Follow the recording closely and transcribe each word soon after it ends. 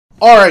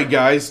Alright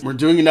guys, we're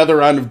doing another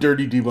round of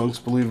Dirty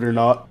Debunks, believe it or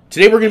not.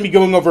 Today we're going to be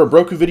going over a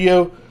Broku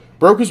video.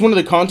 Broku's one of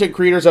the content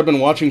creators I've been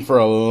watching for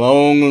a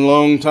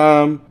long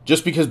time.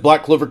 Just because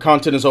Black Clover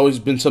content has always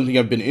been something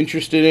I've been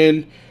interested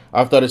in.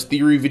 I've thought his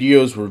theory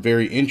videos were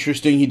very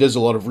interesting. He does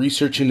a lot of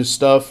research into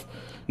stuff.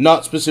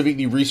 Not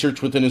specifically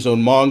research within his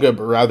own manga,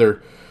 but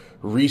rather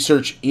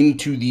research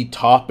into the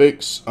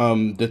topics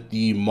that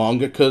the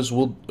mangakas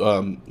will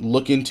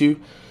look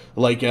into.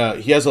 Like,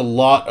 he has a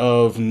lot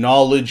of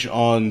knowledge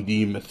on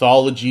the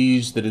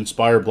mythologies that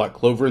inspire Black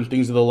Clover and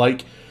things of the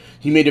like.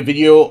 He made a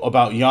video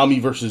about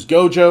Yami versus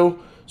Gojo,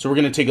 so we're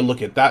going to take a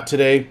look at that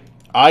today.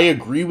 I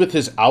agree with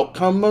his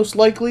outcome, most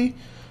likely.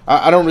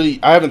 I've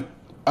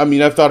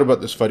thought about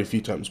this fight a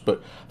few times,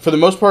 but for the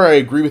most part, I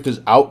agree with his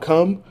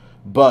outcome,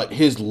 but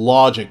his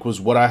logic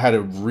was what I had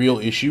a real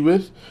issue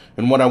with,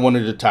 and what I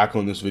wanted to tackle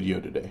in this video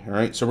today.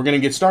 Alright, so we're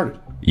going to get started.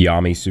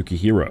 Yami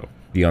Tsukihiro,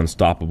 the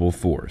unstoppable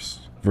force,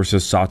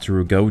 versus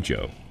Satoru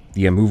Gojo,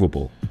 the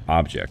immovable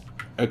object.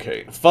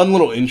 Okay, fun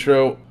little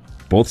intro.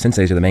 Both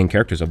senseis are the main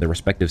characters of their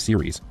respective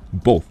series,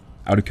 both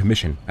out of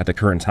commission at the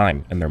current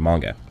time in their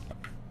manga.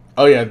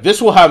 Oh yeah,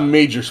 this will have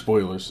major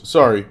spoilers,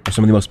 sorry. Are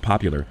some of the most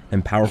popular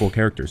and powerful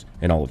characters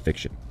in all of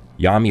fiction.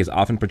 Yami is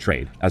often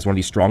portrayed as one of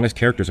the strongest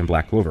characters in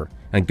Black Clover,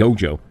 and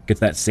Gojo gets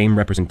that same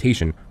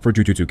representation for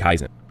Jujutsu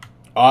Kaisen.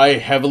 I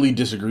heavily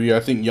disagree. I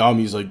think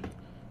Yami's like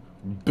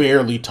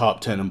barely top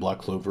 10 in Black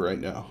Clover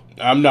right now.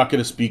 I'm not going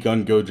to speak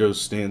on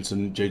Gojo's stance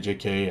in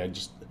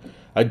JJK.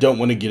 I don't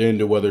want to get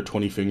into whether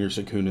 20 Finger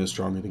Sukuna is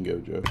stronger than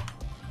Gojo.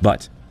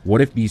 But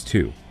what if these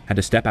two had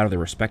to step out of their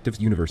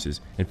respective universes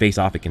and face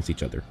off against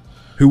each other?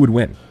 Who would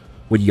win?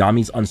 Would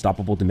Yami's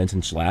unstoppable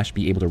Dimension Slash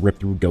be able to rip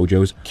through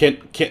Gojo's?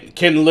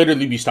 Can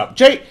literally be stopped.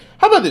 Jay,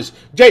 how about this?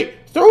 Jay,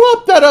 throw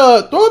up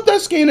that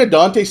scan of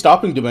Dante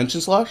stopping Dimension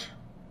Slash.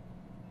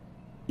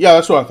 Yeah,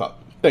 that's what I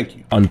thought. Thank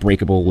you.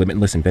 Unbreakable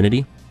Limitless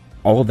Infinity?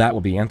 All of that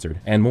will be answered,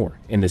 and more,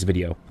 in this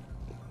video.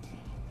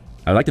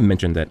 I'd like to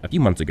mention that a few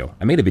months ago,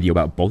 I made a video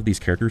about both of these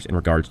characters in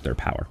regards to their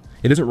power.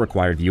 It isn't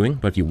required viewing,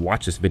 but if you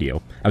watch this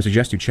video, I would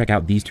suggest you check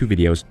out these two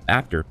videos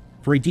after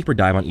for a deeper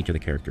dive on each of the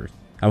characters.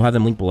 I will have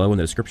them linked below in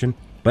the description,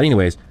 but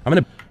anyways, I'm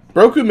going to...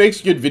 Broku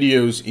makes good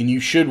videos, and you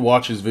should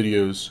watch his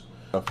videos.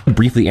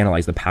 Briefly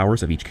analyze the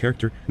powers of each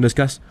character and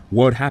discuss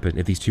what would happen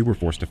if these two were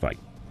forced to fight.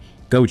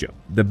 Gojo,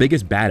 the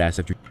biggest badass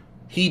of...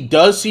 He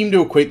does seem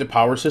to equate the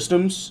power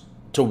systems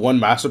to one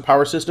massive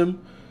power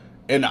system,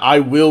 and I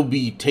will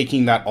be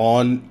taking that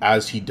on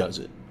as he does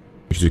it.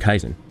 Jujutsu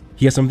Kaisen.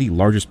 He has some of the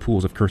largest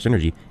pools of cursed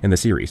energy in the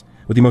series,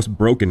 with the most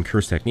broken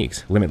curse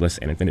techniques, Limitless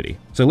and Infinity.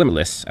 So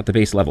Limitless, at the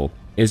base level,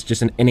 is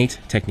just an innate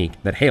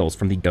technique that hails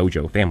from the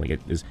Gojo family.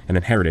 It is an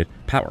inherited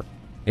power.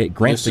 It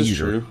grants the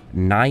user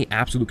nigh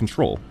absolute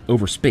control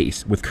over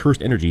space with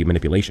cursed energy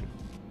manipulation.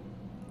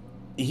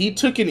 He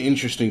took an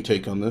interesting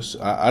take on this.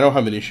 I don't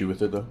have an issue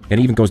with it, though. And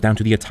it even goes down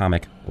to the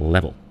atomic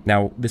level.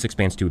 Now, this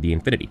expands to the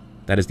Infinity.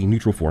 That is the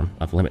neutral form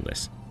of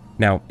Limitless.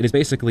 Now, it is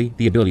basically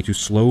the ability to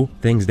slow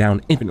things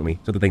down infinitely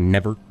so that they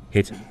never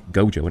hit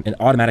Gojo in an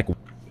automatic...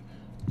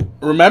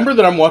 Remember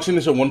that I'm watching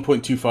this at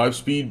 1.25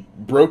 speed.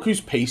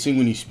 Broku's pacing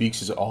when he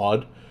speaks is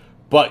odd,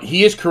 but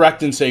he is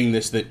correct in saying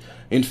this, that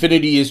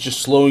Infinity is just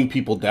slowing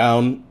people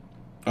down,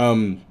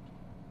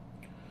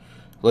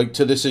 like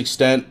to this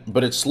extent,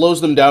 but it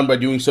slows them down by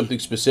doing something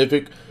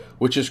specific,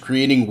 which is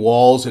creating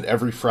walls at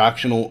every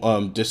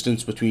fractional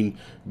distance between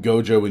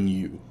Gojo and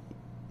you.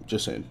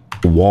 Just saying.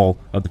 The wall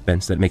of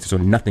defense that makes it so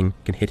nothing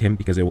can hit him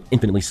because it will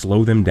infinitely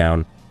slow them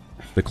down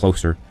the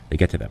closer they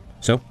get to them.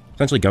 So,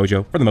 essentially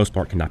Gojo, for the most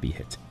part, cannot be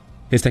hit.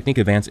 His technique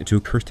advanced into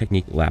Curse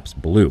Technique Lapse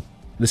Blue.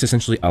 This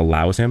essentially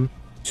allows him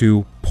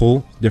to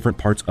pull different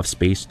parts of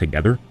space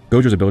together.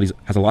 Gojo's abilities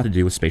has a lot to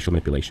do with spatial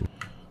manipulation.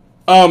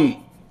 I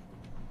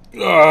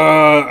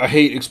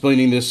hate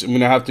explaining this. I'm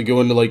going to have to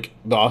go into, like,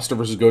 the Asta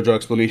versus Gojo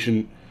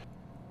explanation.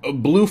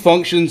 Blue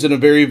functions in a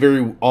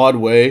very odd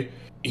way.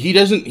 He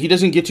doesn't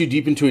get too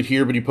deep into it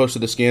here, but he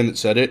posted the scan that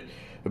said it.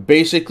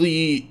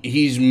 Basically,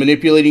 he's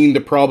manipulating the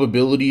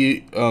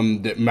probability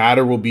that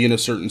matter will be in a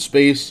certain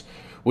space,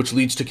 which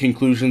leads to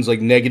conclusions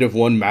like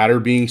 -1 matter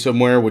being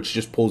somewhere, which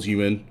just pulls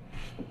you in.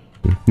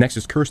 Next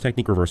is Curse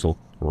Technique Reversal,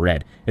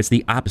 Red. It's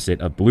the opposite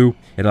of Blue.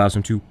 It allows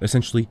him to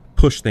essentially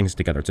push things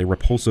together. It's a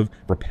repulsive,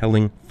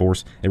 repelling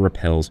force. It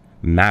repels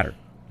matter.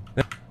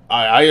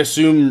 I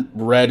assume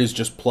Red is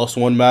just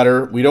 +1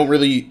 matter. We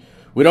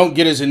don't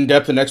get as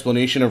in-depth an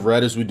explanation of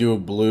Red as we do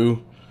of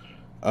Blue.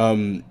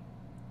 I'm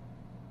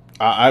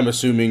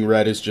assuming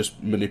Red is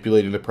just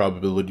manipulating the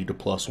probability to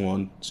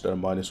 +1 instead of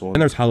 -1.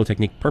 And there's Hollow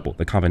Technique Purple,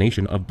 the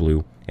combination of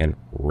Blue and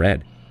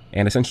Red,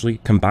 and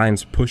essentially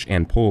combines push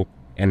and pull,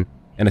 and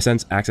in a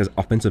sense acts as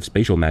offensive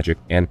spatial magic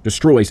and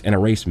destroys and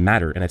erases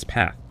matter in its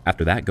path.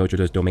 After that, Gojo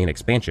does Domain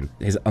Expansion,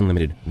 his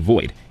unlimited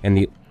void, and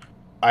the...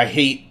 I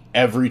hate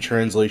every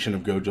translation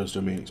of Gojo's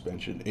Domain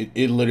Expansion.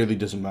 It literally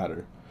doesn't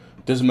matter.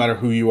 It doesn't matter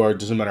who you are, it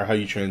doesn't matter how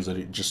you translate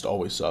it, it just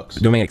always sucks.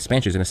 Domain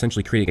Expansion is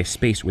essentially creating a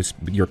space with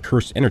your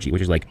cursed energy,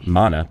 which is like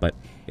mana, but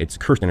it's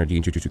cursed energy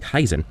in Jujutsu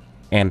Kaisen.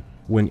 And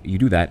when you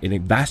do that,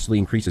 it vastly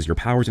increases your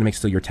powers and makes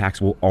so your attacks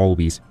will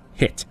always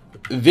hit.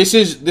 this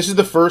is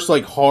the first,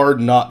 like, hard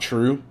not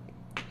true.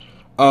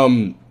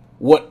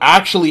 What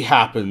actually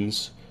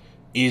happens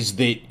is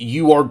that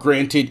you are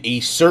granted a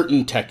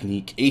certain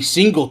technique, a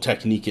single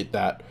technique at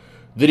that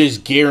is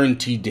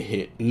guaranteed to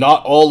hit.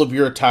 Not all of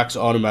your attacks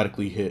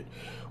automatically hit.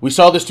 We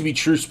saw this to be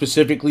true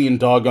specifically in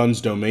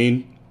Dogon's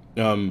domain.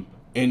 And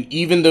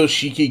even though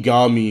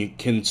Shikigami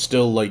can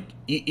still, like,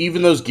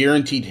 even those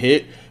guaranteed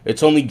hit,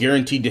 it's only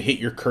guaranteed to hit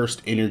your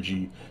cursed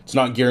energy. It's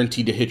not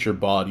guaranteed to hit your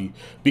body.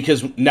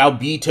 Because now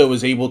Bito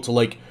is able to,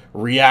 like,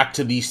 react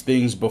to these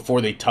things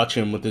before they touch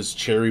him with his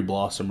cherry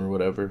blossom or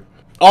whatever.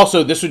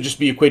 Also, this would just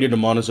be equated to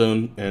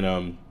Monozone,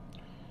 and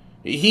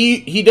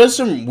he does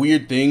some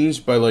weird things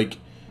by, like,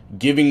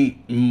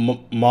 giving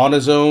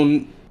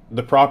Monozone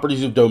the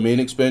properties of domain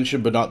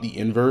expansion, but not the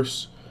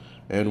inverse.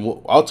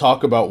 And I'll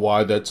talk about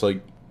why that's,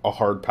 like, a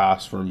hard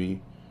pass for me.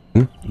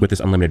 With this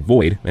unlimited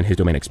void and his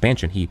domain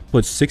expansion, he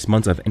puts 6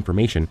 months of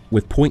information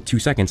with 0.2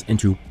 seconds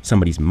into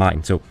somebody's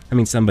mind. So, I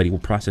mean, somebody will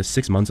process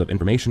 6 months of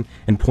information,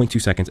 and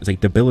 0.2 seconds is a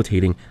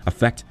debilitating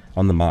effect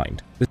on the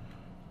mind.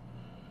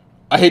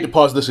 I hate to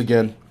pause this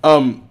again.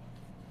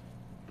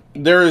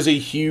 There is a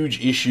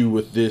huge issue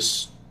with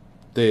this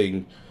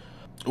thing.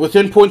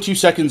 Within 0.2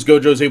 seconds,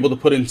 Gojo is able to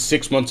put in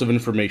 6 months of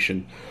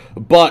information.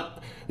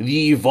 But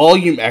the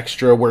volume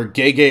extra, where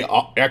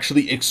Gege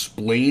actually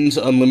explains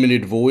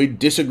Unlimited Void,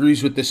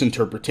 disagrees with this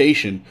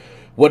interpretation.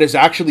 What is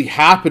actually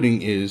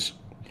happening is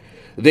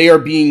they are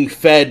being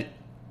fed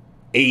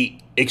a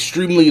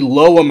extremely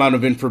low amount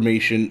of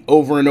information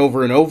over and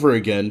over and over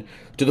again,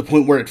 to the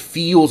point where it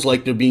feels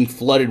like they're being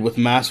flooded with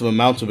massive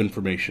amounts of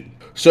information.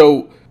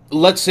 So,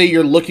 let's say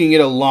you're looking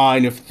at a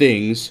line of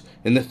things,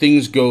 and the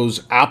things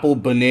goes apple,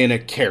 banana,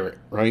 carrot,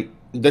 right?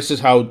 This is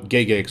how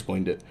Gege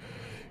explained it.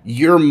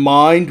 Your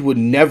mind would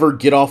never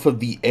get off of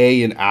the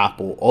A in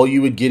apple. All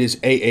you would get is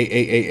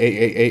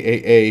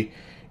A.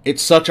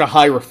 It's such a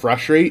high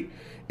refresh rate,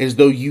 as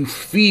though you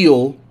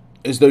feel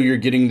as though you're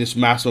getting this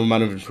massive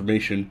amount of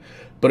information,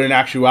 but in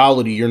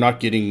actuality, you're not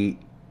getting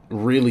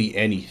really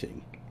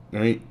anything,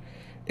 right?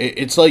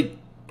 It's like,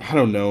 I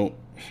don't know,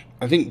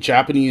 I think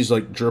Japanese,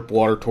 like, drip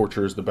water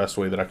torture is the best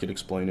way that I could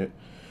explain it.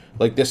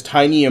 Like, this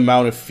tiny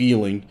amount of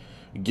feeling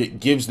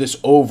gives this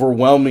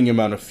overwhelming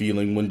amount of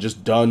feeling when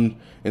just done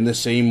in the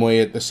same way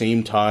at the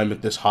same time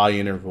at this high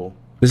interval.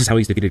 This is how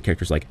he's defeated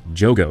characters like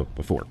Jogo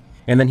before.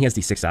 And then he has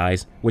the 6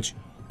 eyes, which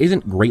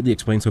isn't greatly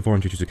explained so far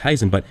in Jujutsu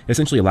Kaisen, but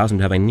essentially allows him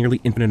to have a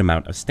nearly infinite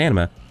amount of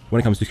stamina when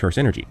it comes to curse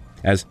energy,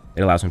 as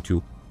it allows him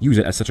to use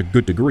it at such a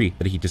good degree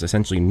that he just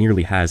essentially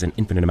nearly has an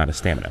infinite amount of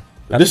stamina.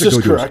 Now, this is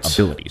Gojo's correct.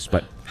 Abilities,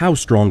 but how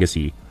strong is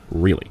he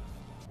really?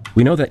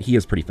 We know that he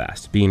is pretty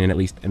fast, being in at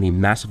least in the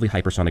massively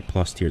hypersonic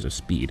plus tiers of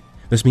speed.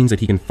 This means that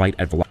he can fight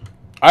at velocity.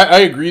 I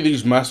agree that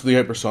he's massively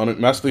hypersonic.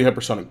 Massively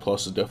hypersonic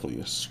plus is definitely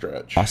a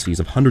stretch.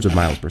 Velocities of hundreds of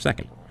miles per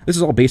second. This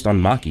is all based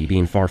on Maki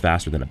being far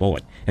faster than a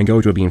bullet, and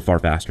Gojo being far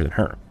faster than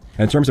her.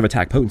 And in terms of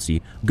attack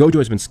potency, Gojo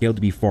has been scaled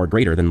to be far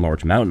greater than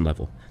Large Mountain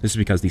level. This is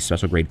because the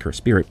special grade Cursed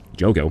Spirit,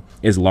 Jogo,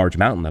 is Large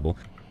Mountain level.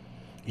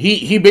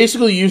 He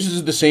basically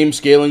uses the same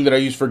scaling that I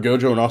use for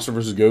Gojo and Asta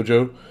vs.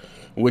 Gojo,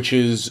 which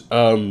is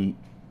Gojo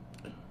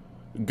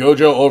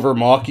over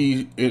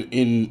Maki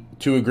in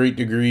to a great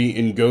degree,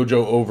 and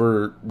Gojo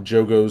over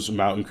Jogo's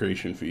mountain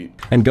creation feat.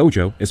 And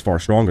Gojo is far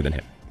stronger than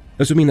him.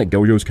 This would mean that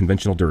Gojo's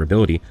conventional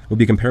durability would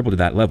be comparable to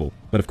that level,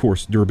 but of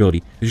course,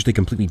 durability is just a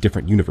completely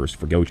different universe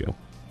for Gojo.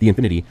 The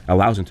Infinity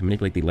allows him to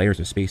manipulate the layers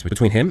of space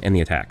between him and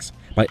the attacks.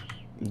 But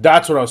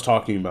that's what I was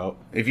talking about.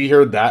 If you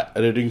heard that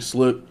editing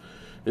slip,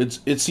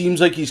 it seems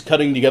like he's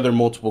cutting together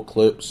multiple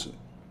clips,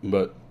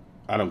 but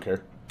I don't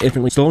care.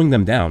 Infinitely slowing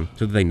them down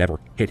so that they never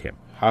hit him.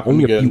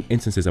 Only a few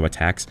instances of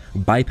attacks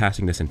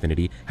bypassing this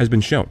infinity has been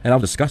shown, and I'll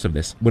discuss of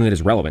this when it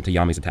is relevant to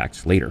Yami's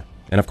attacks later.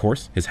 And of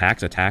course, his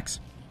hacks attacks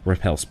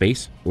repel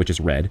space, which is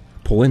red,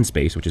 pull in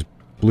space, which is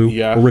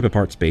blue, or rip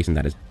apart space, and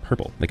that is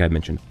purple, like I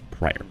mentioned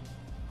prior.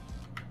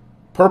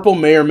 Purple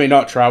may or may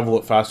not travel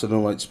at faster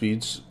than light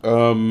speeds.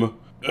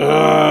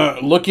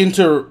 Look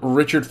into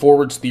Richard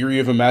Forward's theory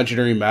of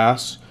imaginary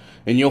mass,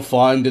 and you'll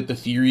find that the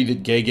theory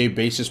that Gege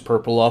bases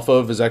purple off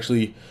of is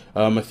actually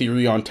a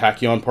theory on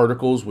tachyon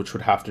particles, which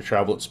would have to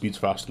travel at speeds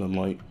faster than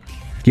light.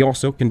 He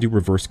also can do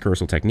reverse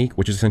cursal technique,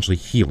 which is essentially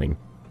healing,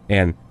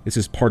 and this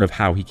is part of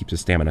how he keeps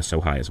his stamina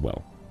so high as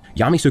well.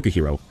 Yami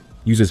Sukahiro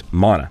uses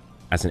mana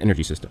as an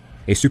energy system,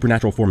 a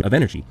supernatural form of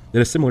energy that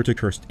is similar to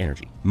cursed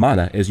energy.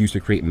 Mana is used to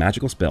create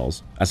magical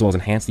spells, as well as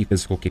enhance the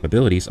physical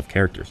capabilities of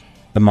characters.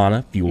 The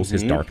mana fuels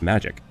his dark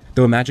magic.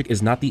 Though magic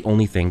is not the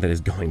only thing that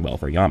is going well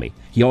for Yami.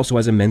 He also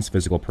has immense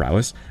physical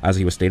prowess, as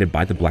he was stated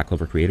by the Black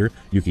Clover creator,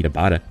 Yuki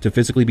Tabata, to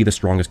physically be the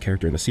strongest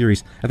character in the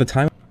series at the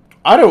time.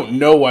 I don't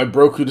know why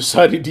Broku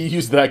decided to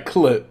use that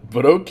clip,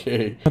 but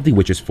okay. Of the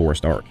Witch's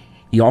Forest arc.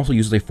 He also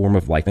uses a form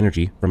of life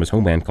energy from his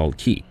homeland called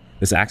Ki.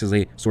 This acts as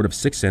a sort of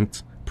sixth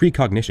sense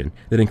precognition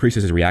that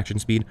increases his reaction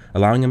speed,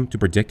 allowing him to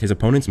predict his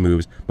opponent's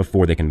moves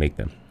before they can make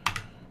them.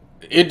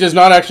 It does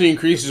not actually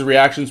increase his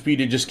reaction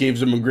speed, it just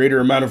gives him a greater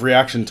amount of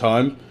reaction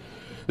time.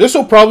 This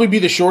will probably be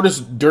the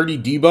shortest Dirty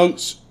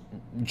Debunks,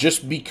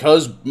 just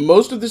because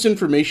most of this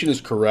information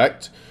is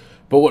correct,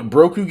 But what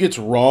Broku gets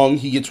wrong,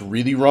 he gets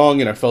really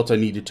wrong, and I felt I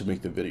needed to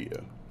make the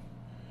video.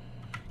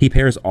 He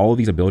pairs all of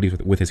these abilities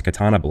with his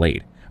katana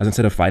blade, as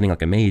instead of fighting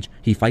like a mage,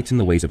 he fights in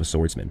the ways of a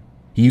swordsman.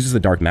 He uses the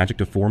dark magic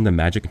to form the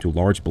magic into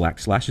large black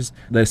slashes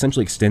that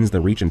essentially extends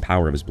the reach and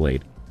power of his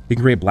blade. He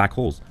can create black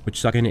holes, which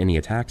suck in any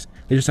attacks.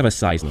 They just have a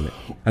size limit.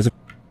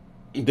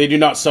 They do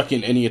not suck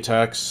in any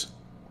attacks.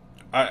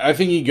 I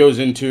think he goes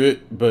into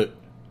it, but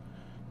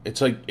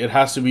it's like it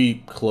has to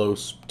be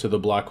close to the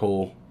black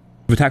hole.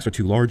 If attacks are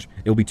too large,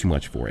 it will be too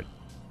much for it.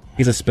 He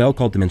has a spell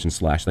called Dimension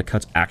Slash that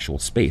cuts actual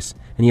space,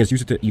 and he has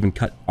used it to even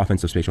cut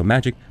offensive spatial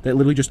magic that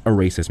literally just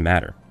erases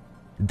matter.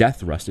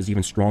 Death Thrust is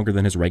even stronger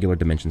than his regular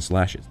Dimension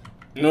Slashes.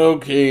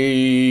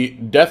 Okay,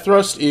 Death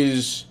Thrust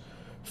is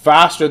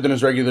faster than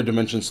his regular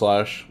Dimension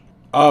Slash.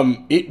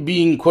 It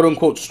being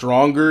quote-unquote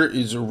stronger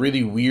is a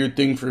really weird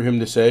thing for him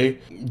to say,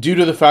 due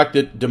to the fact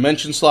that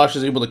Dimension Slash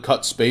is able to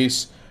cut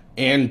space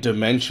and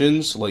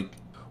dimensions, like,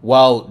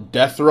 while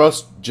Death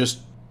Thrust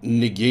just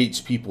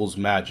negates people's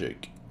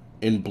magic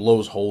and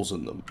blows holes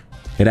in them.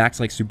 It acts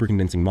like super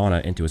condensing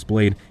mana into his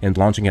blade and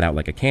launching it out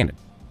like a cannon.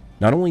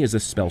 Not only is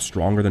this spell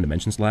stronger than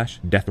Dimension Slash,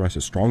 Death Thrust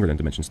is stronger than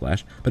Dimension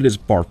Slash, but it is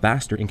far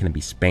faster and can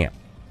be spammed.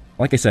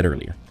 Like I said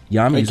earlier,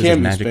 Yami uses his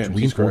magic to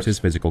reinforce his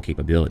physical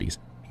capabilities.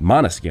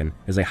 Mana Skin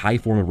is a high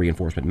form of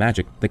reinforcement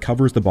magic that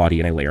covers the body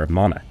in a layer of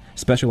mana,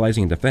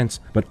 specializing in defense,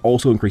 but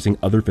also increasing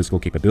other physical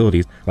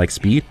capabilities like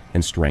speed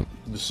and strength.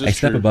 A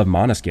step above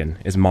Mana Skin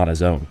is Mana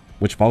Zone,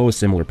 which follows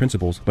similar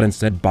principles, but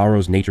instead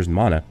borrows nature's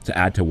mana to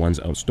add to one's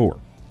own store.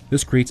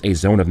 This creates a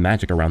zone of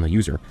magic around the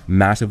user,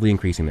 massively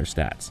increasing their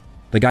stats.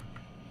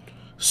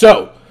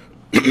 So,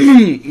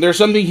 there's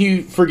something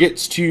he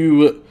forgets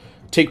to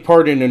take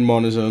part in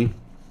Mana Zone.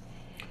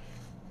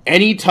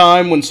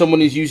 Anytime when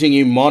someone is using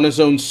a Mana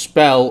Zone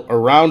spell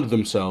around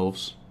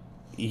themselves,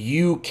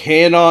 you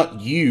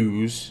cannot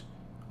use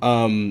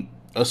a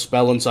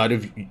spell inside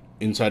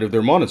of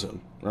their Mana Zone,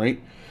 right?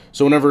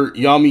 So whenever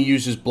Yami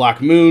uses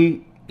Black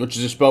Moon, which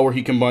is a spell where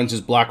he combines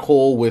his Black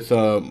Hole with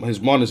his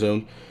Mana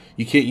Zone,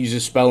 you can't use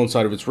his spell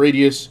inside of its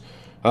radius.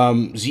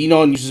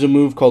 Xenon uses a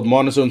move called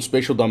Mana Zone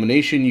Spatial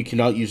Domination. You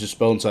cannot use a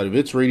spell inside of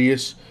its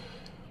radius.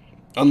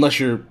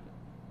 Unless you're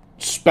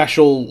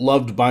special,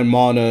 loved by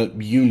mana,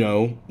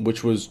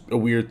 which was a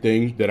weird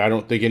thing that I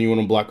don't think anyone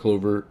in Black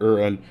Clover or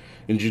in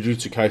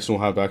Jujutsu Kaisen will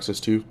have access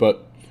to.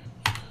 But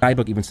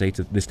Guidebook even states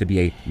this to be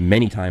a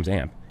many times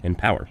amp in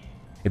power.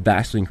 It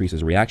vastly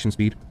increases reaction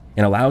speed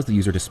and allows the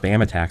user to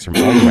spam attacks from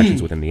all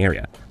directions within the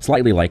area,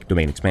 slightly like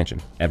Domain Expansion.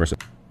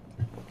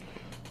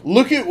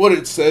 Look at what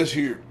it says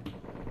here.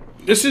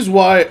 This is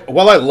why,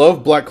 while I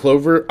love Black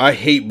Clover, I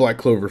hate Black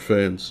Clover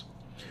fans.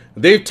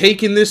 They've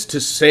taken this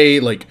to say,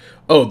 like,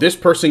 oh, this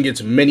person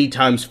gets many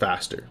times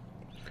faster.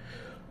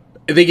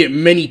 They get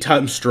many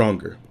times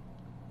stronger.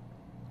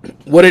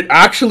 What it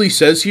actually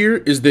says here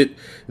is that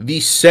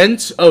the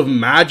sense of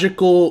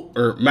magical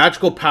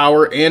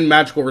power and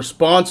magical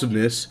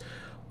responsiveness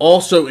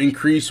also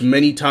increase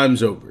many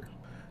times over.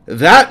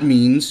 That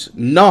means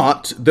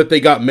not that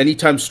they got many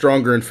times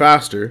stronger and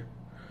faster,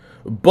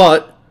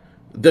 but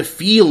the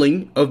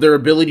feeling of their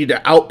ability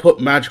to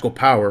output magical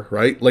power,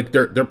 right? Like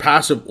their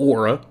passive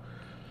aura,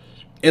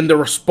 and the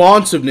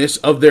responsiveness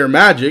of their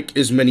magic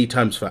is many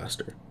times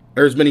faster,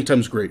 or is many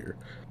times greater.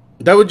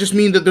 That would just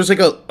mean that there's like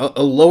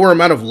a lower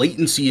amount of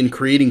latency in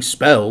creating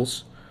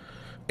spells,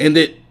 and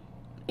that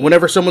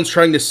whenever someone's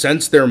trying to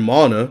sense their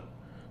mana,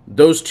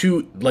 those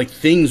two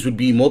things would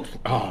be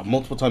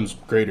multiple times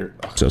greater.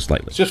 So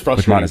slightly. It's just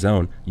frustrating. With Mana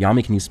Zone,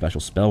 Yami can use special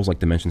spells like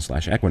Dimension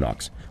Slash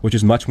Equinox, which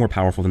is much more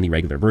powerful than the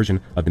regular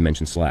version of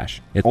Dimension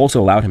Slash. It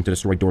also allowed him to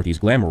destroy Dorothy's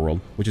Glamour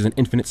World, which is an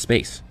infinite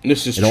space.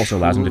 It also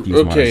allows him to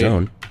fuse Mana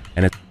Zone,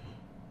 and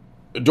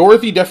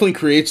Dorothy definitely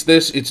creates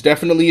this. It's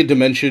definitely a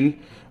dimension.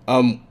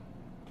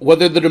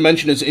 Whether the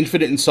dimension is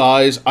infinite in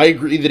size, I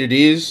agree that it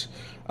is,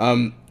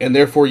 and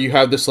therefore you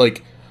have this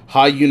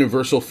high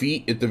universal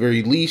feat at the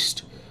very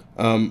least.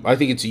 I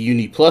think it's a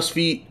Uni Plus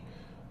feat,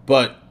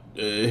 but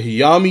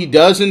Yami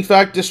does in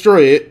fact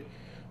destroy it.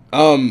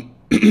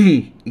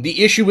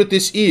 The issue with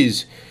this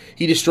is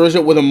he destroys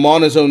it with a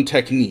Mana Zone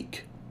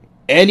technique.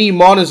 Any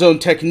Mana Zone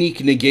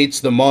technique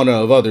negates the mana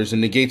of others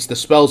and negates the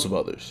spells of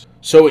others.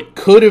 So it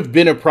could have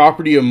been a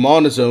property of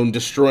Mana Zone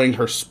destroying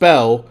her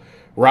spell,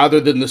 rather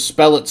than the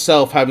spell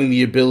itself having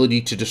the ability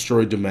to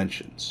destroy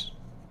dimensions.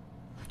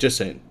 Just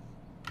saying.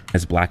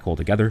 As Black Hole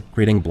together,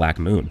 creating Black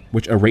Moon,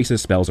 which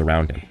erases spells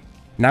around him.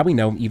 Now we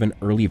know even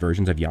early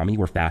versions of Yami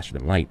were faster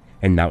than Light,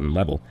 and mountain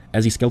level,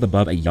 as he scaled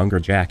above a younger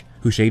Jack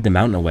who shaved the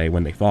mountain away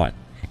when they fought.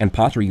 And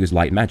Potter used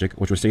Light Magic,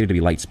 which was stated to be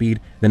light speed,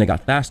 then it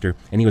got faster,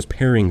 and he was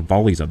parrying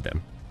volleys of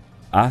them.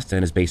 Asta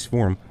in his base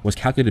form was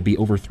calculated to be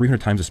over 300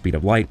 times the speed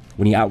of light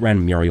when he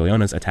outran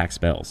Muriona's attack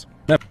spells.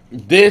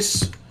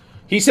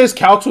 He says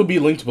calcs will be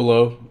linked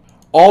below.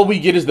 All we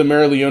get is the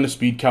Muriona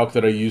speed calc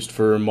that I used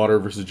for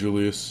Madara vs.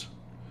 Julius.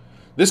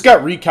 This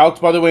got recalced,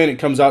 by the way, and it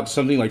comes out to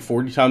something like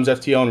 40 times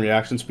FTL and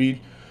reaction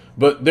speed.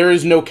 But there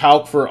is no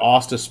calc for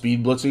Asta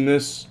speed blitzing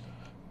this.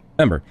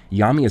 Remember,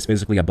 Yami is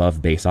physically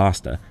above base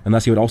Asta,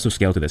 unless he would also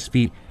scale to this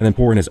feat and then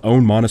pour in his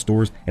own mana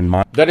stores and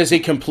That is a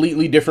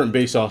completely different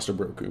base Asta,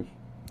 Broku.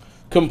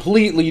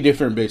 Completely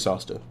different base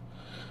Asta.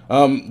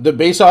 The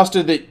base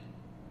Asta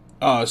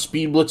that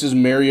speed blitzes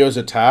Mario's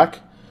attack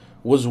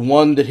was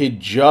one that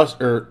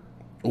had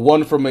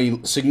one from a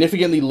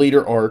significantly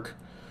later arc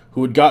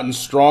who had gotten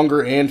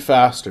stronger and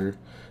faster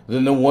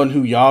than the one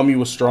who Yami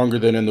was stronger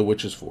than in the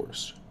Witch's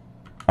Forest.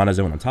 mana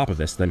zone on top of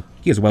this, then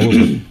he is well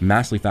over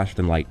massively faster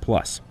than light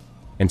plus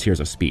in tiers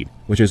of speed,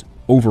 which is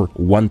over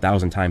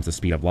 1,000 times the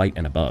speed of light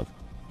and above.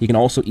 He can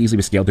also easily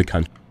be scaled to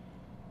country.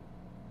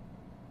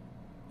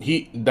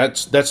 That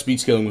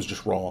speed scaling was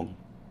just wrong.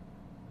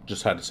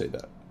 Just had to say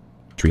that.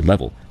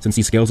 Level, since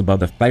he scales above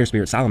the Fire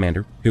Spirit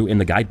Salamander, who in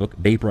the guidebook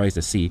vaporized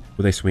the sea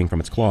with a swing from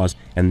its claws,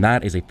 and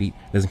that is a feat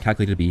that is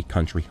calculated to be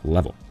country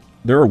level.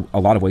 There are a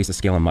lot of ways to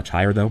scale him much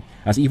higher though,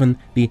 as even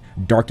the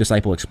Dark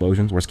Disciple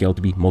explosions were scaled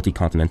to be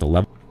multi-continental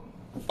level.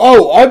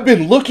 Oh, I've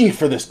been looking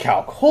for this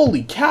calc.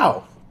 Holy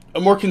cow! A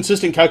more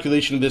consistent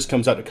calculation of this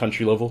comes out at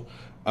country level.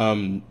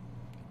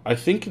 I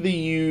think they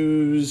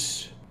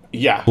use...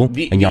 Yeah,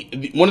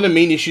 one of the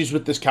main issues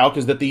with this calc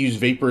is that they use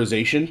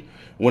vaporization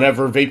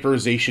whenever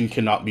vaporization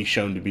cannot be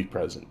shown to be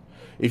present.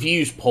 If you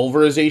use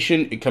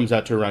pulverization, it comes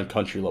out to around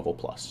country level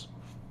plus.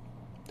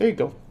 There you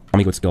go.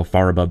 Yami would scale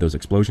far above those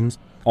explosions.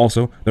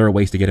 Also, there are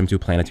ways to get him to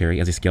planetary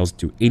as he scales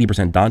to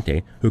 80%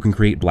 Dante, who can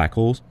create black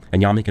holes,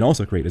 and Yami can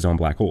also create his own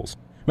black holes.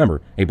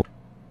 Remember,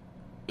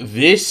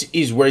 this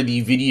is where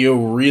the video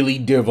really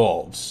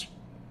devolves.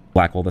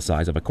 Black hole the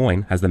size of a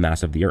coin has the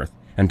mass of the Earth,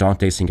 and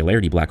Dante's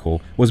singularity black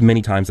hole was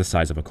many times the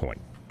size of a coin.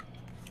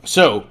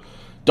 So,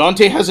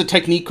 Dante has a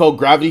technique called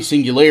gravity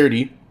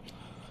singularity.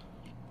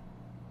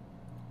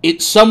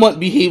 It somewhat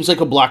behaves like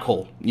a black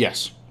hole,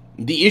 yes.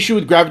 The issue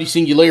with gravity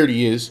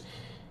singularity is,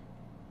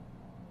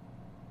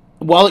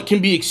 while it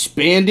can be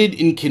expanded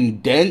and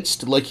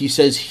condensed, like he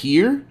says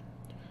here,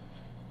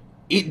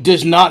 it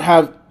does not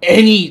have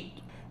any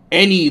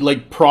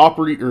like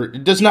property, or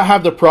it does not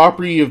have the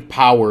property of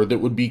power that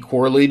would be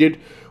correlated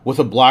with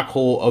a black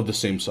hole of the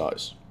same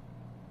size.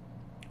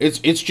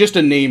 It's just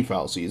a name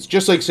fallacy. It's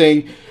just like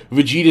saying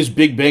Vegeta's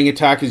Big Bang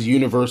attack is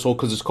universal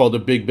because it's called a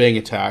Big Bang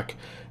attack.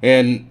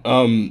 And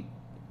one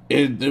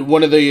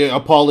of the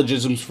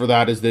apologisms for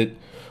that is that,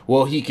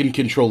 well, he can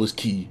control his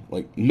ki.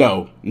 Like,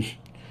 no.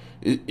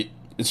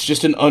 It's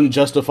just an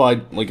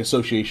unjustified like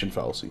association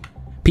fallacy.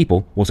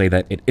 People will say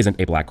that it isn't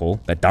a black hole,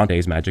 that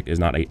Dante's magic is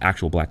not an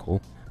actual black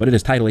hole, but it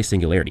is titled a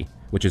singularity,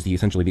 which is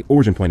essentially the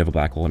origin point of a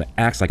black hole, and it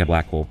acts like a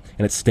black hole,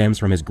 and it stems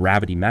from his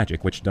gravity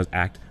magic, which does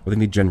act within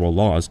the general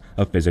laws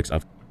of physics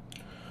of...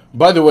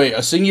 By the way,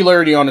 a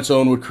singularity on its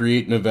own would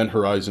create an event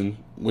horizon,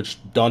 which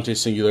Dante's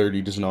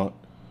singularity does not.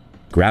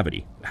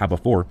 Gravity. How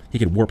before, he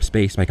could warp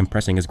space by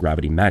compressing his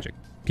gravity magic.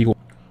 People...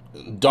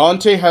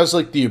 Dante has,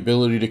 like, the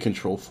ability to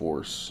control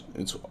force.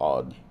 It's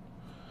odd.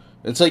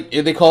 It's like,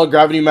 they call it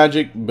gravity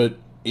magic, but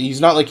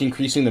he's not, like,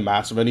 increasing the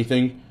mass of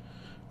anything.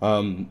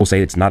 We'll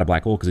say it's not a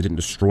black hole because it didn't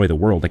destroy the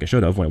world like it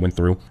should have when it went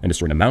through and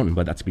destroyed a mountain,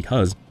 but that's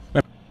because...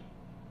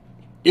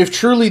 If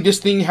truly this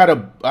thing had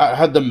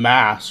the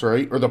mass,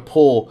 right, or the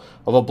pull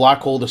of a black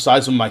hole the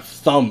size of my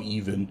thumb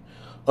even,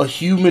 a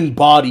human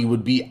body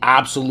would be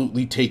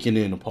absolutely taken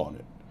in upon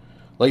it.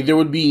 Like, there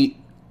would be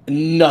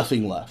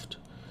nothing left.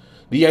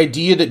 The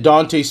idea that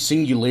Dante's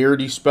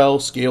singularity spell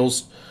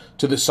scales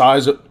to the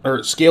size of,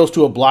 or scales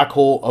to a black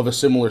hole of a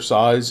similar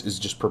size is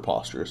just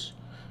preposterous.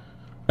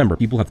 Remember,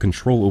 people have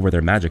control over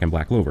their magic in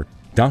Black Clover.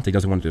 Dante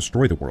doesn't want to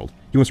destroy the world.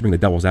 He wants to bring the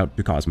devils out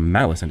to cause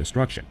malice and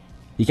destruction.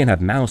 He can't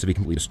have malice if he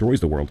completely destroys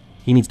the world.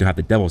 He needs to have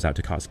the devils out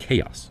to cause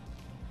chaos.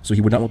 So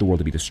he would not want the world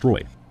to be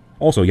destroyed.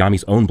 Also,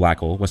 Yami's own black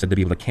hole was said to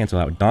be able to cancel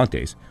out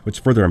Dante's, which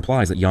further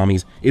implies that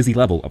Yami's is the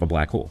level of a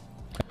black hole.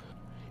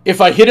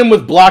 If I hit him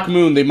with Black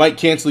Moon, they might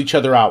cancel each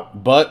other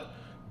out, but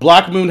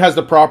Black Moon has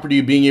the property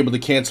of being able to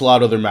cancel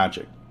out other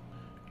magic.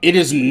 It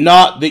is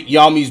not that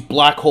Yami's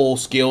black hole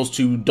scales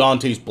to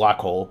Dante's black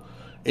hole.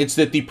 It's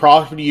that the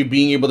property of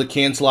being able to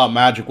cancel out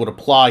magic would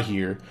apply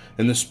here,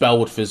 and the spell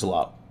would fizzle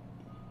out.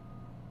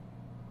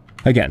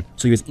 Again,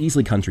 so he is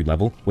easily country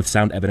level, with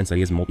sound evidence that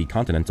he is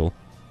multi-continental,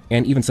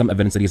 and even some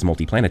evidence that he is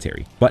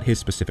multi-planetary, but his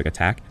specific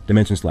attack,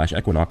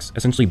 Dimension/Equinox,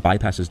 essentially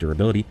bypasses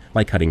durability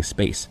by cutting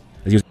space,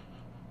 as he was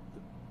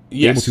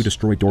able to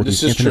destroy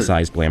Dorothy's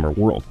infinite-sized glamour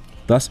world,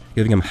 thus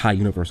giving him high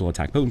universal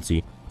attack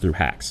potency through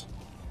hacks.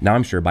 Now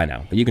I'm sure by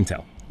now that you can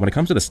tell, when it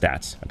comes to the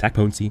stats, attack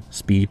potency,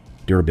 speed,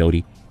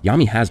 durability,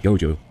 Yami has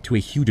Gojo to a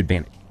huge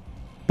advantage.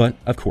 But,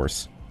 of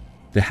course,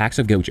 the hacks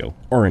of Gojo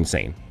are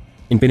insane.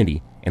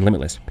 Infinity and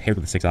Limitless paired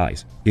with the 6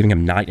 eyes, giving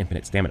him nigh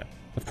infinite stamina.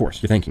 Of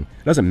course, you're thinking,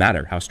 it doesn't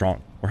matter how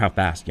strong or how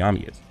fast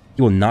Yami is,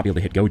 he will not be able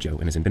to hit Gojo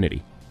in his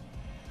Infinity.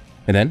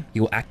 And then, he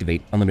will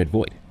activate Unlimited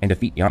Void and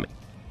defeat Yami.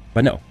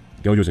 But no,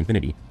 Gojo's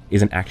Infinity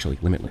isn't actually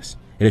limitless.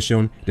 It has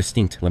shown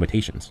distinct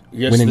limitations.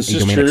 Yes, when in a this is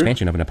domain true.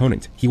 expansion of an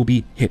opponent, he will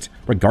be hit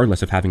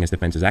regardless of having his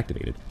defenses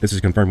activated. This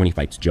is confirmed when he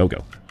fights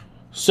Jogo.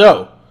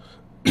 So,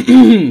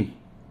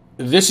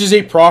 this is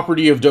a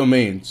property of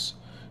domains,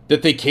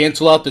 that they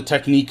cancel out the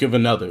technique of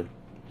another.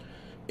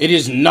 It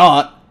is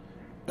not.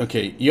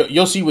 Okay,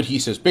 you'll see what he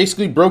says.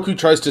 Basically, Broku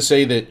tries to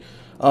say that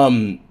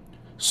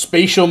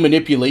spatial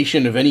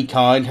manipulation of any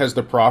kind has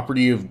the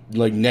property of,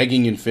 like,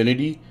 negging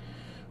infinity,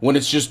 when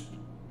it's just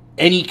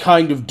any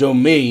kind of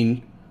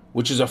domain,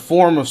 which is a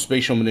form of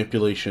spatial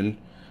manipulation,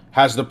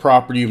 has the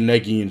property of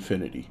negging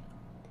infinity.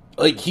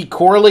 Like, he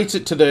correlates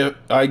it to the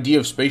idea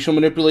of spatial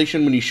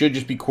manipulation when he should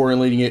just be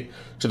correlating it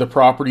to the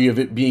property of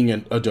it being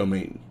a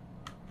domain.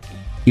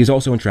 He is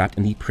also entrapped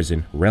in the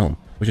prison realm,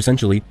 which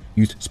essentially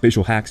used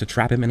spatial hacks to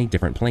trap him in a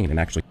different plane and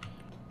actually...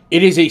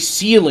 It is a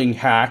sealing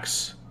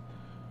hacks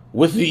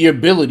with the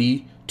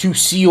ability to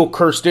seal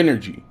cursed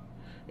energy,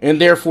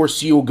 and therefore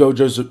seal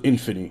Gojo's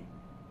infinity.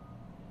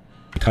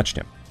 Touched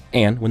him.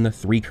 And when the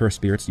 3 cursed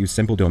spirits used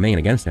simple domain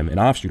against him, an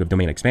offshoot of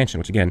domain expansion,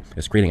 which again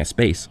is creating a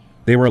space,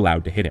 they were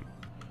allowed to hit him.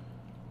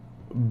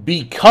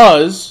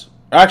 Because,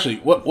 actually,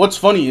 what's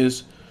funny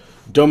is,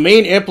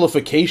 domain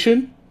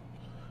amplification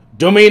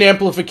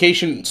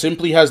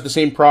simply has the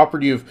same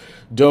property of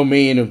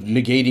domain of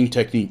negating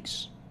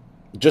techniques,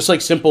 just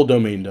like simple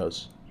domain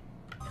does.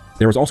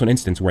 There was also an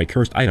instance where a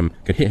cursed item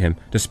could hit him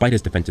despite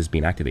his defenses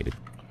being activated.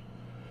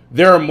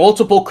 There are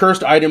multiple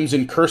cursed items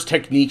and cursed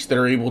techniques that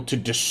are able to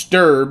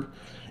disturb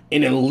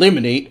and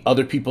eliminate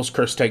other people's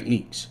cursed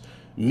techniques.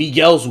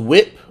 Miguel's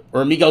whip,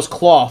 or Miguel's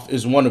cloth,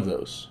 is one of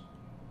those.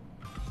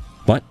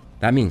 But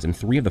that means in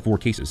 3 of the 4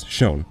 cases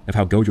shown of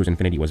how Gojo's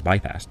infinity was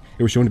bypassed,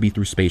 it was shown to be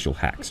through spatial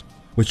hacks,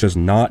 which does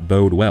not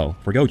bode well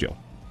for Gojo,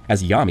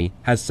 as Yami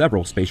has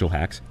several spatial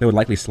hacks that would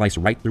likely slice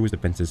right through his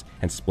defenses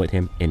and split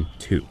him in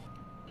 2.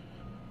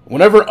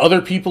 Whenever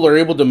other people are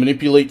able to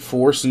manipulate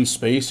force and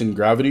space and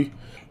gravity,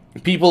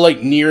 people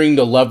like nearing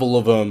the level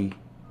of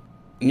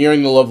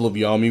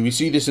Yami, we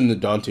see this in the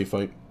Dante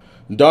fight.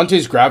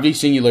 Dante's gravity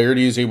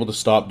singularity is able to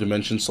stop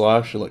Dimension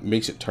Slash, it like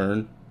makes it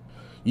turn.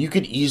 You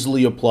could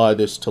easily apply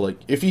this to, like,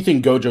 if you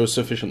think Gojo is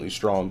sufficiently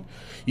strong,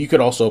 you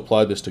could also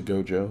apply this to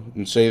Gojo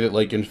and say that,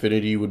 like,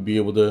 Infinity would be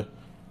able to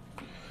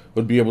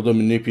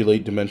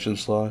manipulate Dimension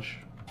Slash.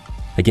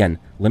 Again,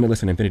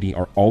 Limitless and Infinity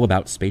are all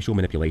about spatial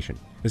manipulation.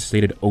 This is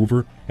stated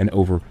over and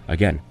over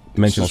again.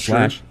 Dimensional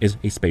Slash is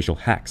a spatial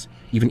hacks,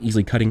 even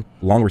easily cutting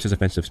long resist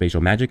offensive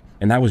spatial magic,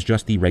 and that was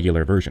just the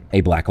regular version.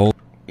 A black hole.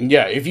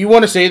 Yeah, if you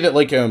want to say that,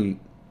 like,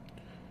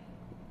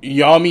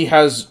 Yami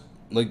has,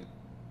 like,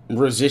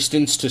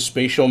 resistance to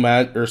spatial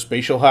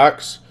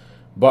hacks,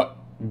 but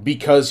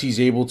because he's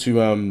able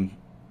to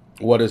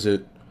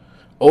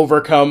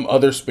overcome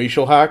other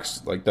spatial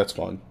hacks, like, that's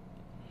fine.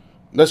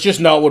 That's just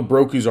not what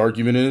Broku's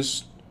argument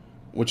is,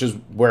 which is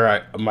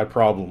where my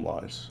problem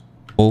lies.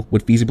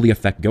 Would feasibly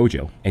affect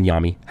Gojo, and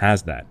Yami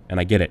has that, and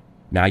I get it.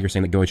 Now you're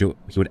saying that Gojo,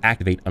 he would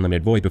activate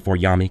Unlimited Void before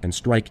Yami can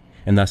strike,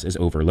 and thus is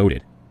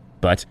overloaded.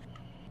 But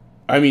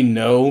I mean,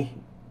 no.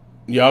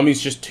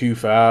 Yami's just too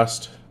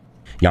fast.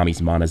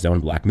 Yami's Mana Zone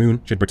Black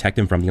Moon should protect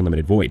him from the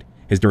Unlimited Void.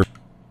 His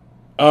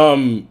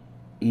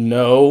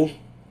no.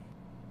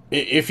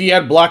 If he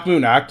had Black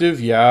Moon active,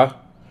 yeah.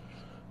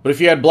 But if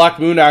he had Black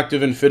Moon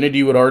active,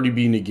 Infinity would already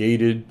be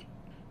negated.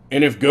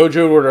 And if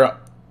Gojo were to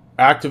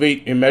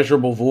activate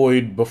Immeasurable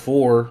Void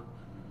before,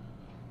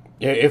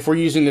 if we're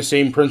using the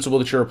same principle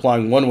that you're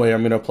applying one way,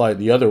 I'm going to apply it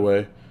the other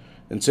way.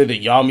 And say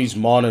that Yami's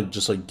mana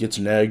just, like, gets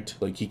negged.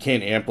 Like, he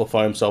can't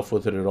amplify himself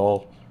with it at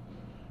all.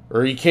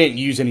 Or he can't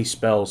use any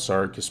spells,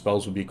 sorry, because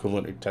spells would be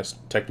equivalent to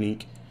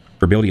technique.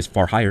 Ability is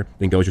far higher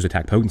than Gojo's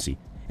attack potency,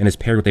 and is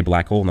paired with a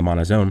black hole in the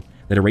Mana Zone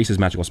that erases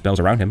magical spells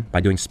around him by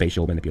doing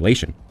spatial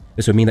manipulation.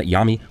 This would mean that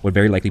Yami would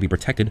very likely be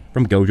protected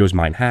from Gojo's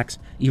mind hacks,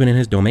 even in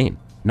his domain,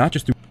 not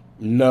just through...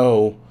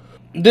 No.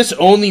 This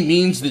only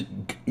means that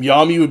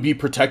Yami would be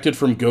protected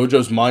from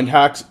Gojo's mind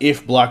hacks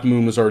if Black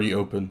Moon was already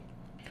open.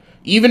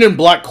 Even in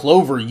Black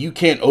Clover, you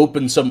can't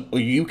open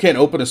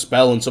a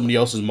spell in somebody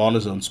else's Mana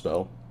Zone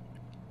spell.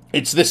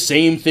 It's the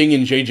same thing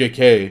in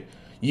JJK.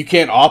 You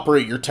can't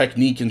operate your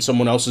technique in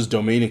someone else's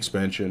domain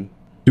expansion.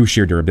 Through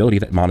sheer durability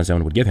that Mana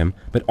Zone would give him,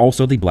 but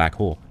also the black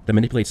hole that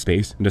manipulates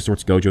space and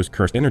distorts Gojo's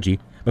cursed energy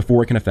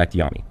before it can affect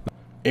Yami.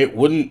 It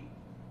wouldn't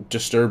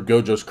disturb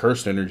Gojo's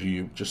cursed energy,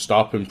 it would just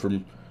stop him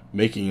from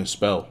making a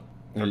spell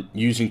or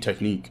using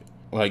technique.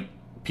 Like,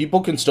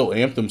 people can still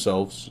amp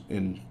themselves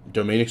in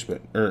domain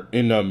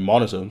in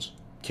Mana Zones.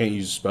 Can't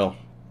use a spell.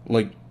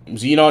 Like,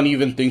 Xenon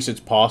even thinks it's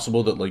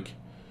possible that, like,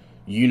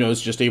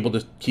 Yuno's just able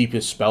to keep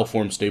his spell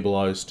form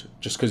stabilized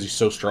just because he's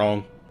so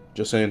strong.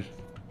 Just saying.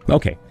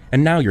 Okay,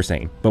 and now you're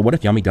saying, but what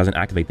if Yami doesn't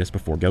activate this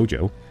before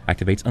Gojo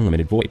activates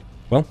Unlimited Void?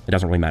 Well, it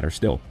doesn't really matter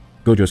still.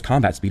 Gojo's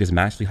combat speed is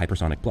massively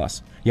hypersonic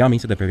plus.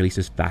 Yami's at the very least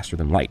is faster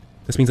than light.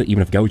 This means that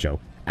even if Gojo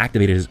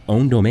activated his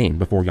own domain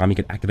before Yami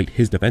could activate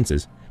his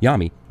defenses,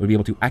 Yami would be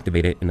able to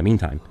activate it in the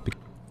meantime.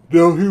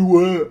 No, he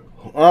would.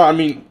 I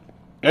mean,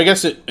 I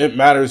guess it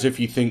matters if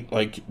you think,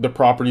 like, the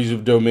properties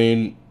of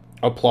domain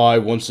apply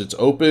once it's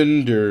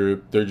opened, or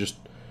they're just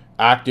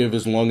active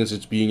as long as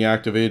it's being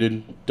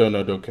activated.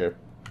 Don't care.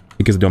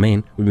 Because the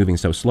domain would be moving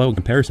so slow in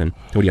comparison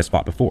to what he has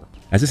fought before,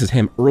 as this is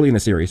him early in the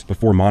series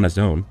before Mana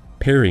Zone,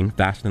 parrying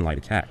faster than light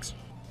attacks.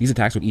 These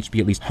attacks would each be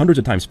at least hundreds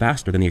of times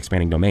faster than the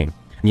expanding domain,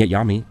 and yet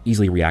Yami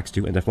easily reacts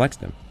to and deflects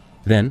them.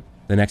 Then,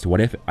 The next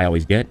what if I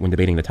always get when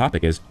debating the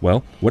topic is,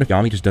 well, what if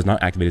Yami just does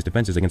not activate his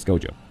defenses against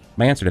Gojo?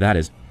 My answer to that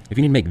is, if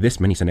you need to make this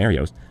many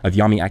scenarios of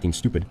Yami acting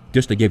stupid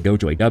just to give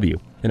Gojo a W,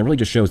 then it really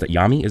just shows that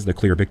Yami is the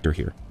clear victor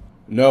here.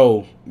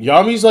 No,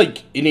 Yami's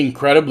like an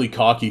incredibly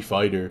cocky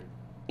fighter.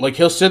 Like,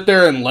 he'll sit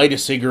there and light a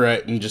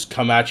cigarette and just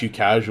come at you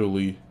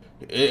casually.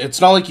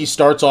 It's not like he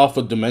starts off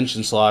with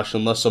Dimension Slash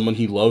unless someone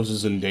he loves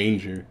is in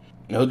danger.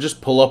 He'll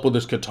just pull up with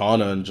his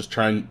katana and just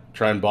try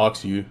and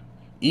box you.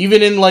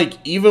 Even when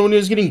he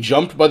was getting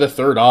jumped by the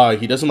third eye,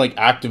 he doesn't like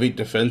activate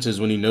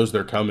defenses when he knows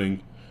they're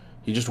coming.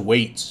 He just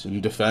waits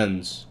and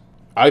defends.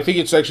 I think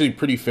it's actually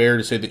pretty fair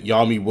to say that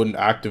Yami wouldn't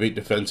activate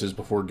defenses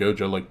before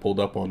Gojo like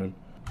pulled up on him.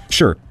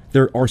 Sure,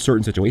 there are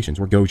certain situations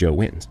where Gojo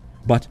wins,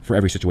 but for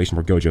every situation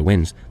where Gojo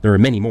wins, there are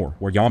many more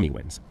where Yami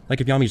wins. Like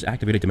if Yami just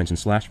activated Dimension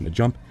Slash from the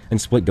jump and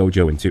split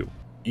Gojo in two.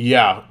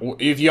 Yeah,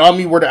 if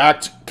Yami were to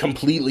act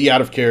completely out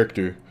of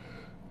character,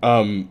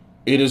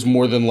 it is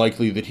more than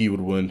likely that he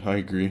would win. I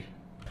agree.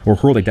 Or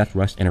hurl a death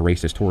thrust and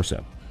erase his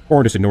torso.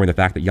 Or just ignoring the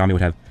fact that Yami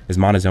would have his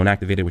Monozone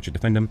activated, which would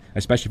defend him,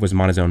 especially if it was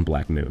Monozone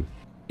Black Moon.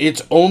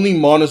 It's only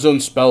Monozone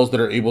spells that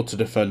are able to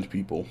defend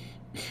people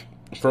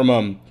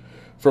from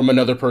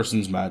another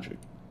person's magic.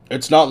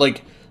 It's not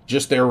like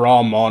just their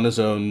raw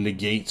Monozone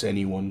negates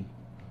anyone.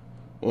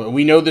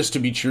 We know this to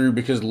be true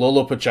because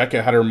Lolo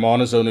Pacheca had her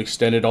Monozone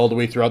extended all the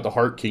way throughout the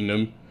Heart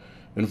Kingdom,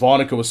 and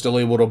Vonica was still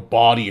able to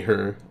body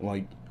her,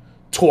 like,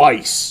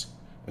 twice.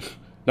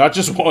 Not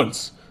just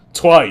once,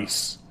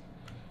 twice.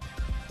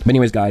 But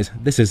anyways, guys,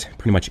 this is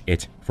pretty much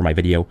it for my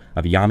video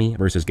of Yami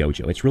versus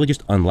Gojo. It's really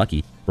just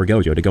unlucky for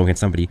Gojo to go against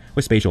somebody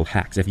with spatial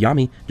hacks. If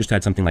Yami just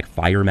had something like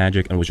fire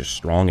magic and was just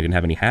strong and didn't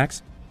have any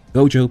hacks,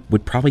 Gojo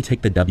would probably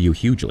take the W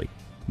hugely.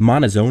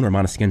 Monozone or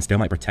Monoskin still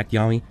might protect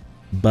Yami,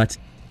 but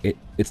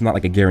it's not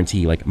like a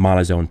guarantee like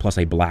Monozone plus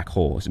a black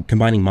hole. So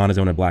combining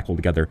Monozone and black hole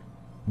together,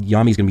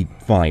 Yami's gonna be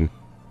fine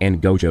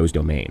in Gojo's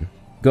domain.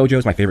 Gojo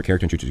is my favorite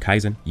character in Jujutsu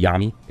Kaisen.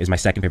 Yami is my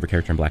second favorite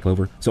character in Black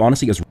Clover. So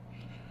honestly, it was...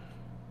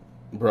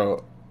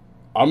 Bro,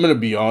 I'm gonna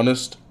be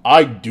honest,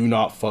 I do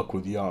not fuck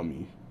with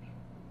Yami.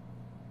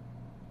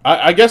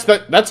 I guess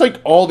that's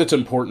like all that's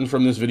important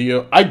from this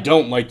video. I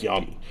don't like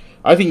Yami.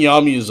 I think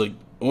Yami is like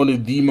one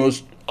of the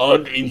most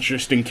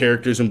uninteresting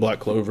characters in Black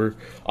Clover.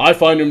 I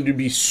find him to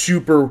be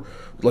super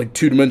like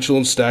two-dimensional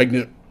and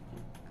stagnant.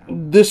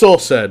 This all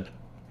said,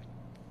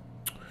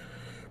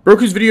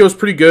 Broku's video is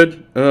pretty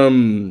good.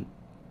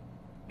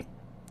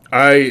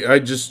 I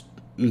just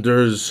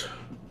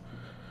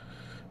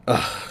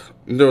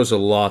there was a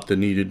lot that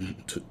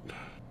needed to...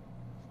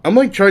 I'm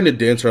like trying to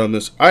dance around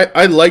this.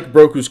 I like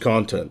Broku's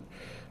content.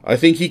 I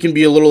think he can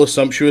be a little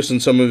assumptuous in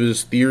some of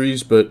his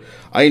theories, but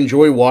I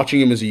enjoy watching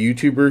him as a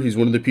YouTuber. He's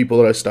one of the people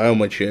that I style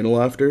my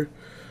channel after.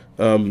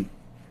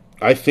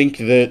 I think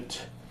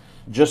that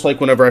just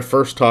like whenever I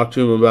first talked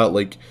to him about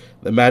like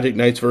the Magic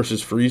Knights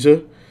versus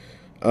Frieza,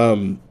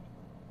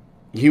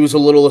 he was a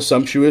little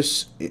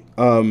assumptuous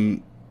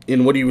in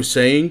what he was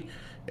saying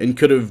and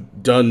could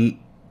have done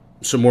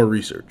some more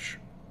research.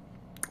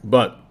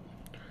 But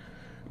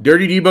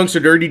dirty debunks are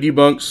dirty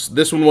debunks.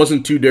 This one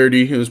wasn't too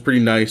dirty. It was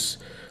pretty nice.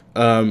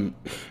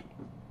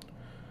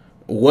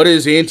 What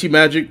is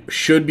anti-magic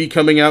should be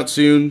coming out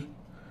soon.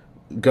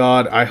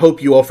 God, I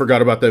hope you all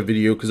forgot about that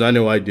video because I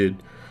know I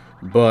did.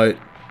 But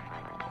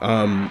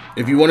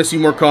if you want to see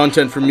more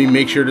content from me,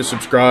 make sure to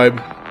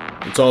subscribe.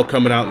 It's all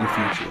coming out in the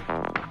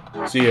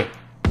future. See ya.